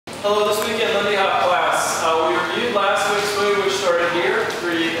Hello, this week in Lindy class, we reviewed last week's food, which started here,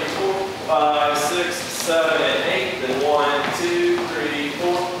 3 and 4, 5, 6, 7, and 8, then 1, 2, 3,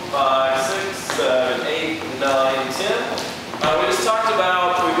 4, 5, 6, 7, 8, 9, 10. We just talked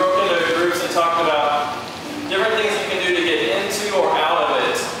about, we broke into groups and talked about different things you can do to get into or out of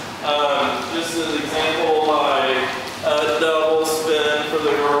it. Just as an example, like a double spin for the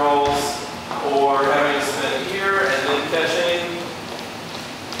girls, or having a spin here and then catching.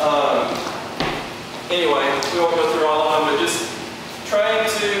 Anyway, we won't go through all of them, but just trying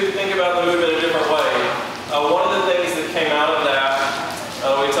to think about the movement a different way. One of the things that came out of that,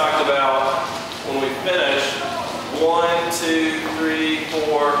 we talked about when we finished, 1, 2, 3,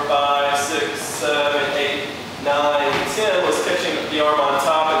 4, 5, 6, 7, 8, 9, 10 was catching the arm on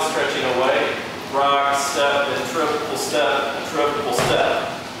top and stretching away. Rock, step, and triple step, and triple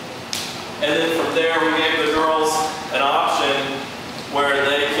step. And then from there, we gave the girls an option where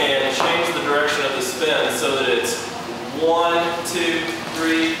they can change the direction of the spin so that it's 1, 2,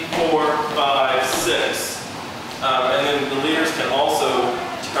 3, 4, 5, 6. And then the leaders can also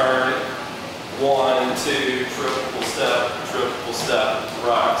turn 1, 2, triple step,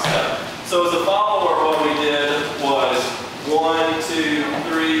 rock, step. So as a follower, what we did was 1, 2,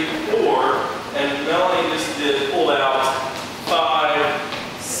 3, 4, and Melanie just pulled out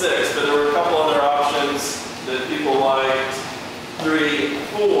 5, 6, but there were a couple other options that people liked. 3,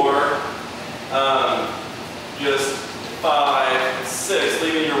 4, just 5, 6,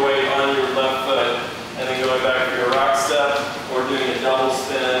 leaving your weight on your left foot, and then going back for your rock step, or doing a double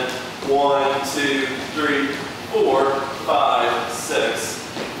spin, 1, 2, 3, 4, 5,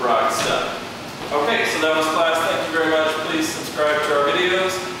 6, rock step. Okay, so that was class. Thank you very much. Please subscribe to our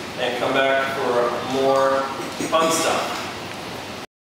videos and come back for more fun stuff.